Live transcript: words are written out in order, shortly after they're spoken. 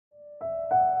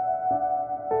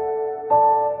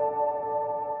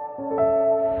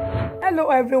Hello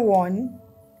everyone,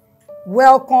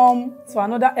 welcome to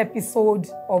another episode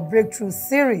of Breakthrough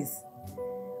series.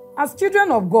 As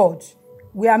children of God,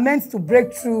 we are meant to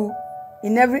break through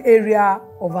in every area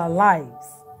of our lives.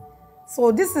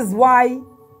 So this is why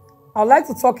I'd like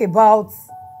to talk about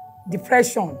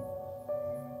depression.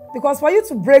 Because for you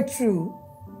to break through,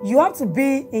 you have to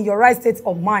be in your right state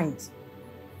of mind.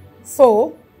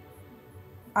 So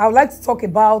I would like to talk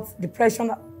about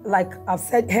depression like I've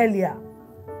said earlier.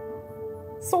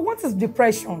 So what is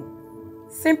depression?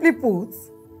 Simply put,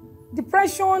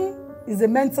 depression is a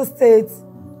mental state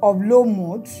of low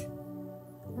mood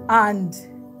and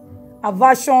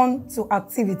aversion to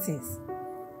activities.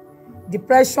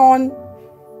 Depression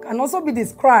can also be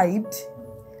described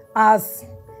as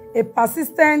a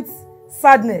persistent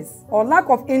sadness or lack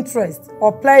of interest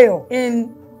or pleasure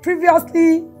in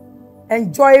previously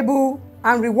enjoyable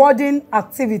and rewarding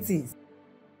activities.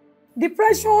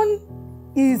 Depression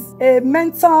is a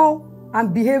mental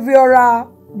and behavioral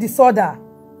disorder,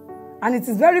 and it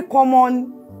is very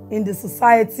common in the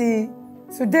society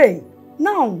today.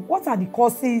 Now, what are the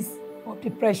causes of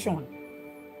depression?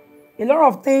 A lot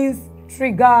of things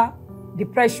trigger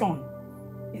depression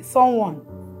in someone.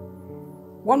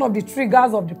 One of the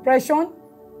triggers of depression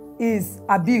is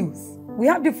abuse. We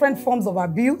have different forms of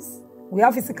abuse. We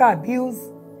have physical abuse,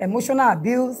 emotional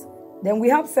abuse, then we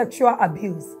have sexual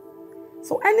abuse.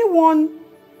 So anyone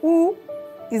who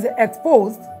is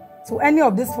exposed to any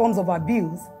of these forms of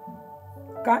abuse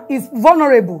is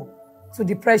vulnerable to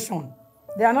depression.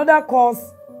 The another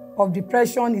cause of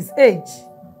depression is age.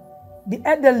 The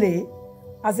elderly,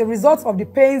 as a result of the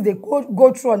pains they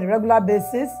go through on a regular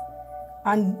basis,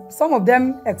 and some of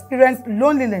them experience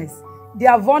loneliness, they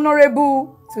are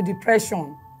vulnerable to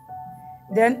depression.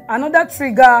 Then another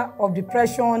trigger of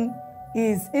depression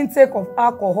is intake of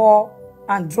alcohol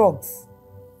and drugs.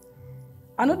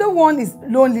 Another one is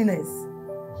loneliness.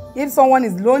 If someone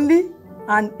is lonely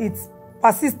and it's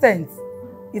persistent,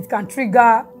 it can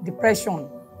trigger depression.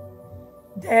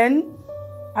 Then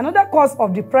another cause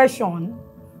of depression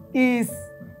is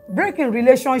breaking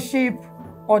relationship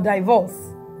or divorce.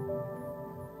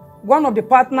 One of the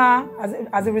partner,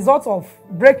 as a result of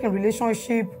breaking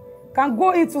relationship, can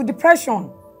go into depression.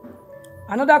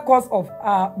 Another cause of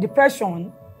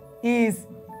depression is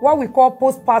what we call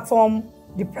postpartum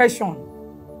depression.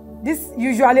 This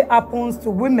usually happens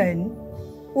to women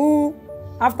who,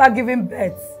 after giving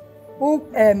birth, who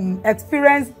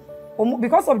experience,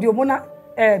 because of the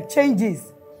hormonal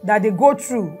changes that they go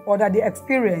through or that they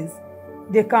experience,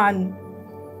 they can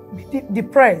be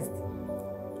depressed.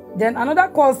 Then another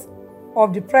cause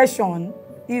of depression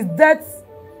is death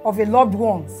of a loved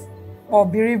one or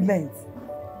bereavement.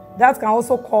 That can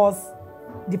also cause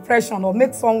depression or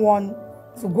make someone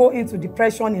to go into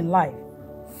depression in life.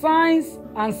 Signs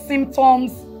and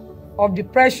symptoms of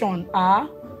depression are: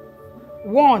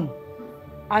 1.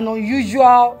 An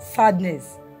unusual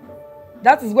sadness.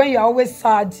 That is when you're always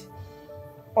sad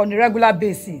on a regular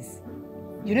basis.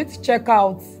 You need to check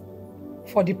out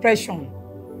for depression.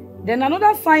 Then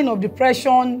another sign of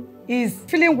depression is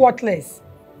feeling worthless.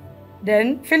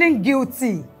 Then feeling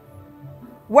guilty,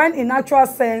 when in actual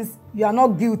sense you are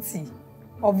not guilty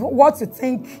of what you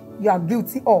think you are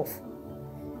guilty of.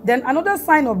 Then another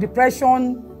sign of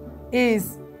depression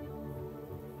is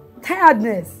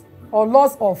tiredness or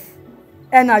loss of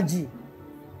energy.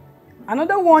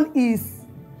 Another one is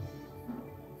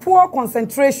poor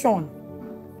concentration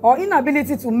or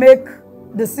inability to make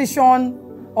decision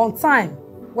on time,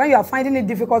 when you are finding it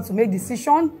difficult to make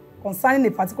decision concerning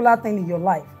a particular thing in your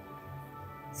life.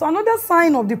 So another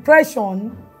sign of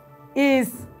depression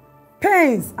is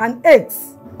pains and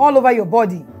aches all over your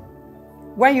body.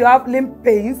 When you have limb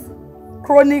pains,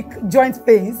 chronic joint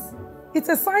pains, it's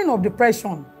a sign of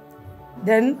depression.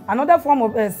 Then another form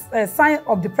of a sign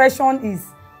of depression is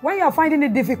when you are finding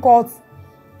it difficult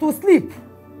to sleep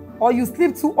or you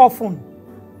sleep too often.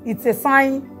 It's a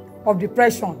sign of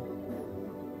depression.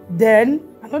 Then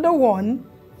another one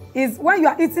is when you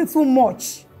are eating too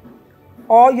much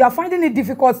or you are finding it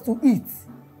difficult to eat.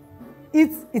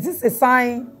 It is a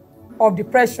sign of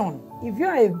depression. If you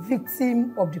are a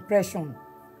victim of depression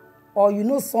or you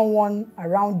know someone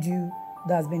around you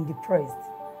that has been depressed,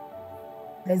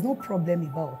 there's no problem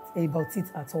about it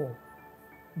at all.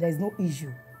 There's no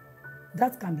issue.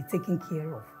 That can be taken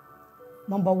care of.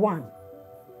 Number 1,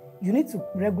 you need to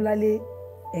regularly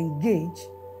engage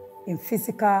in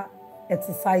physical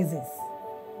exercises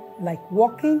like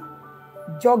walking,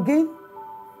 jogging,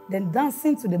 then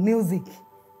dancing to the music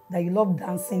that you love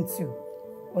dancing to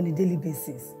on a daily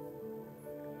basis.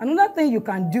 Another thing you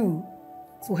can do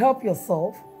to help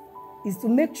yourself is to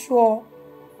make sure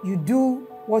you do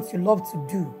what you love to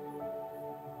do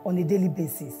on a daily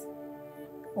basis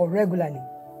or regularly.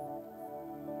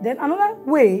 Then another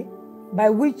way by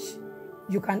which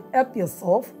you can help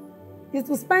yourself is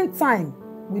to spend time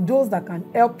with those that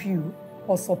can help you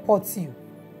or support you.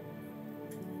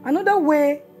 Another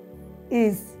way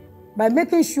is by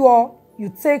making sure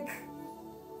you take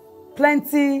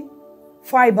plenty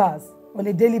fibers on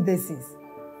a daily basis.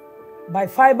 By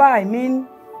fiber, I mean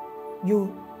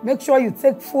you make sure you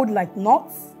take food like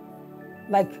nuts,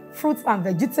 like fruits and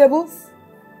vegetables.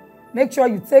 Make sure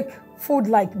you take food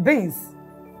like beans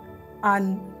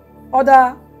and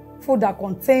other food that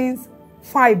contains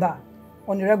fiber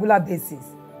on a regular basis.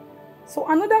 So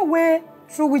another way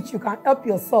through which you can help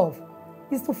yourself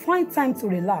is to find time to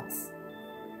relax.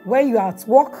 When you are at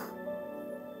work,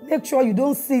 make sure you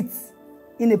don't sit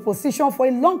in a position for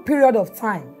a long period of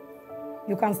time.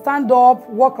 You can stand up,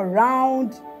 walk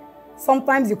around.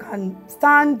 Sometimes you can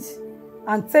stand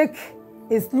and take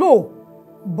a slow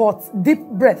but deep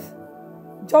breath,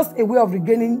 just a way of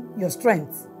regaining your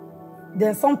strength.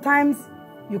 Then sometimes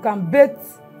you can bathe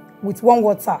with warm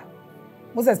water,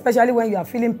 most especially when you are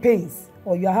feeling pains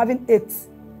or you are having aches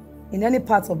in any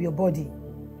part of your body.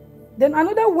 Then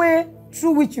another way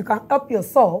through which you can help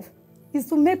yourself is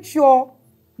to make sure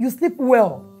you sleep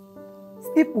well.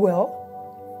 Sleep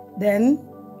well. Then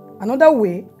another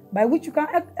way by which you can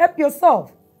help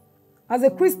yourself as a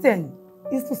Christian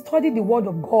is to study the Word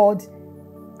of God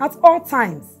at all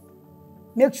times.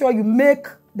 Make sure you make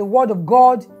the Word of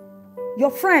God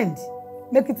your friend.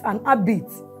 Make it an habit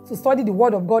to study the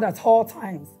Word of God at all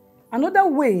times. Another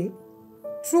way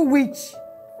through which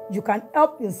you can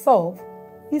help yourself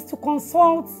is to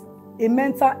consult a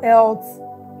mental health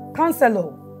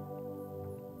counselor.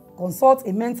 Consult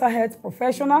a mental health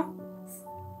professional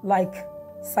like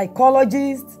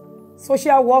psychologists,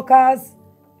 social workers,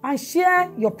 and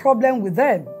share your problem with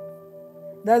them.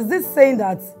 There's this saying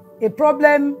that a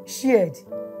problem shared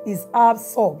is half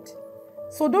solved.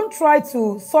 So don't try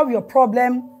to solve your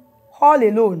problem all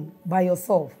alone by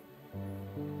yourself.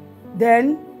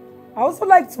 Then, I also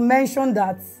like to mention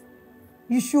that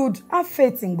you should have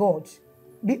faith in God.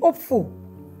 Be hopeful.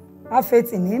 Have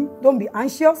faith in Him. Don't be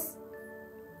anxious.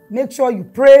 Make sure you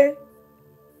pray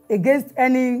against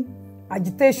any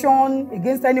agitation,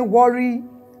 against any worry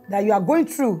that you are going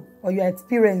through or you are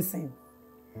experiencing.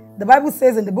 The Bible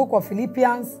says in the book of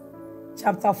Philippians,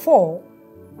 chapter 4,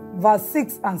 verse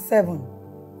 6 and 7,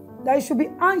 that you should be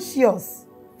anxious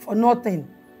for nothing,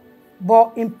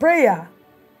 but in prayer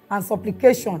and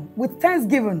supplication with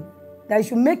thanksgiving, that you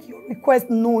should make your request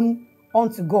known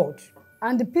unto God.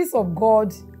 And the peace of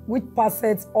God, which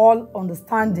passeth all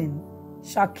understanding,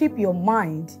 shall keep your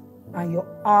mind and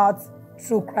your heart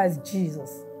through Christ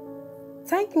Jesus.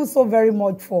 Thank you so very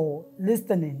much for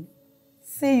listening.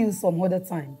 See you some other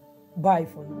time. Bye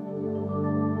for now.